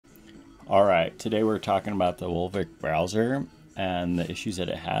Alright, today we're talking about the Wolvic browser and the issues that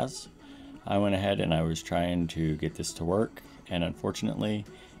it has. I went ahead and I was trying to get this to work, and unfortunately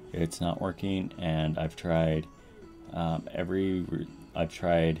it's not working. And I've tried every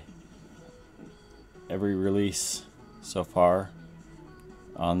release so far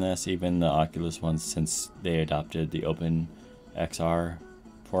on this, even the Oculus ones, since they adopted the Open XR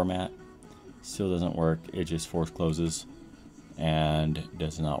format. Still doesn't work. It just force closes and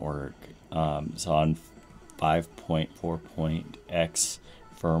does not work. So on 5.4.x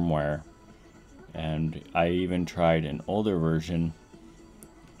firmware, and I even tried an older version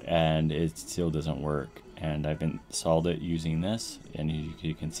and it still doesn't work. And I've installed it using this, and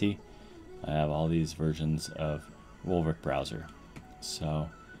you can see I have all these versions of Wolvic browser. So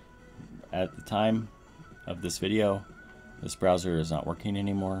at the time of this video, this browser is not working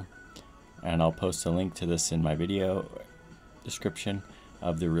anymore, and I'll post a link to this in my video description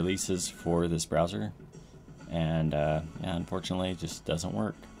of the releases for this browser. And yeah, unfortunately it just doesn't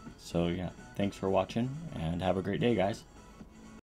work. So yeah, thanks for watching and have a great day, guys.